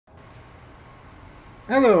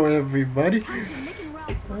Hello, everybody.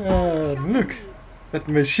 Look, that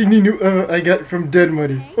my shiny new I got from Dead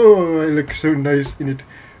Money. Oh, I look so nice in it.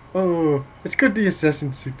 Oh, it's got the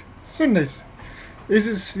assassin suit. So nice. Is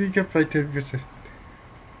it sneak up by 10%?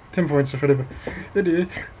 10 points or whatever. Anyway,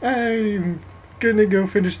 I'm gonna go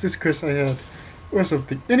finish this quest I had. Or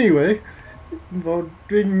something. Anyway, involved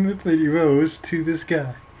bringing the Lady Rose to this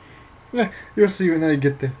guy. Yeah, you'll see when I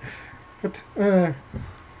get there. But, oh.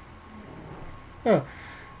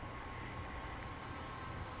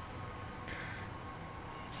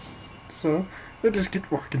 So, let's just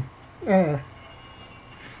get walking. Very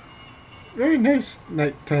nice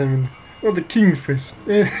nighttime. Well, the King's place.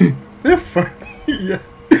 They're funny. Yeah.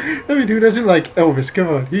 I mean, who doesn't like Elvis? Come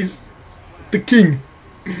on, he's the king.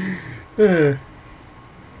 And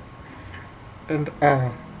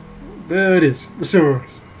there it is, the Soros.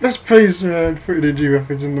 Best place around for energy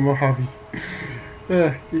weapons in the Mojave.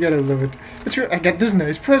 You gotta love it. That's right, I got this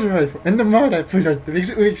nice pleasure rifle, and the mod I put on that makes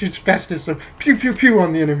it shoots faster, so pew pew pew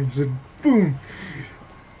on the enemies, and boom.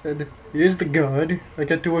 And here's the guard. I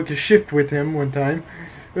got to work a shift with him one time.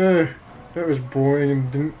 That was boring and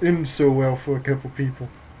didn't end so well for a couple people.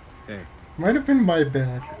 Hey. Might have been my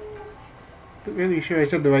bad. Not really sure I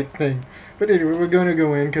said the right thing. But anyway, we're gonna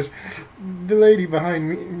go in because the lady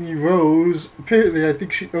behind me, Rose, apparently I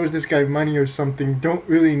think she owes this guy money or something. Don't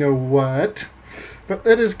really know what. But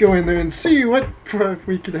let us go in there and see what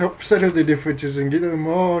we can help settle the differences and get them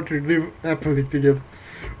all to live happily together.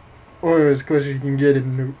 Or as close as you can get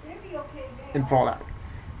in Fallout.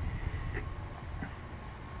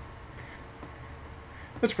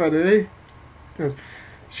 That's about it, eh?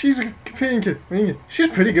 She's a companion. She's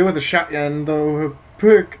pretty good with a shotgun, though. Her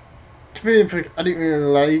perk, companion perk, I didn't really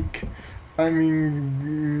like. I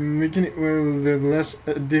mean, making it the less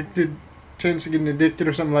addicted, chance of getting addicted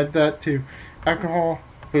or something like that to alcohol,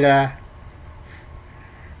 blah.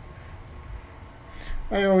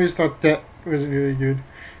 I always thought that was really good.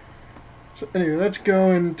 So anyway, let's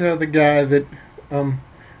go and tell the guy that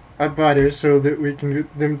I bought her so that we can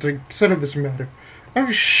get them to settle this matter. I'm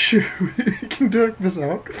sure we can talk this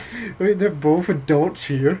out. I mean, they're both adults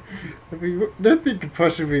here. I mean, nothing could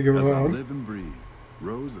possibly go wrong. As I wrong. live and breathe,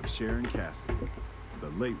 Rose of Sharon Cassidy, the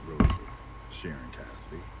late Rose of Sharon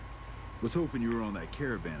Cassidy. Was hoping you were on that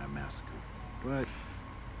caravan I massacred, but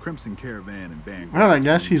Crimson Caravan and Vanguard. Well, I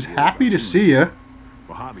guess he's happy to see you.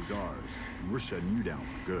 Well, hobby's ours, and we're shutting you down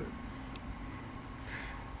for good.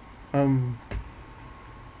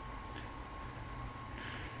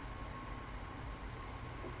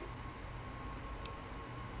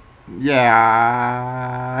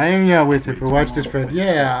 Yeah, hang out with it for watch this friend.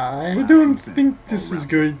 Yeah, I don't think this is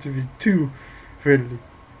going to be too friendly.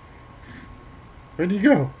 Where'd you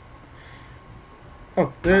go?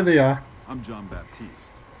 Oh, there they are. I'm John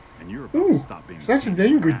Baptiste, and you're about to stop being such a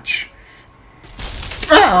language.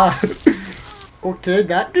 Ah! Okay,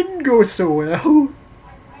 that didn't go so well.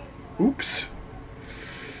 Oops.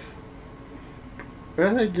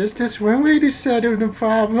 Well, I guess that's one way to settle the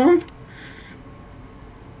problem.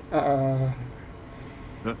 Oh,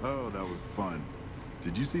 that was fun.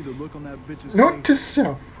 Did you see the look on that bitch's Note face? to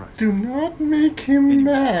self, do not make him Anyway,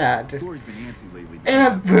 mad. Glory's been antsy lately.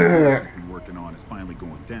 Ever. She's been working on is finally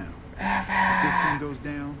going down. Ever. If this thing goes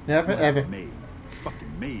down, Never, we'll ever. Made.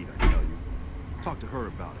 Fucking made, I tell you. Talk to her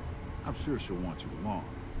about it. I'm sure she'll want you along.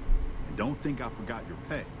 And don't think I forgot your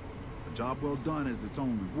pay. A job well done is its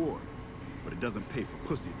own reward. But it doesn't pay for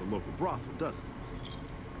pussy at the local brothel, does it?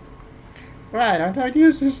 Right, I'll talk to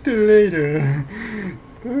your sister later.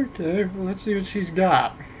 Okay, well, let's see what she's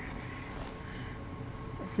got.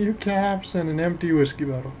 A few caps and an empty whiskey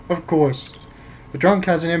bottle. Of course. The drunk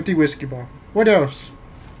has an empty whiskey bottle. What else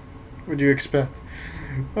would you expect?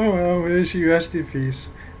 Oh well, may she rest in peace.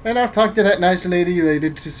 And I'll talk to that nice lady later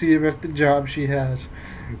to see about the job she has.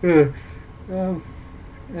 I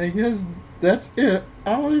guess that's it.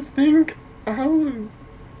 I think I'll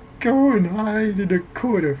go and hide in a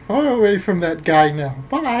corner far away from that guy now.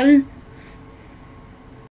 Bye!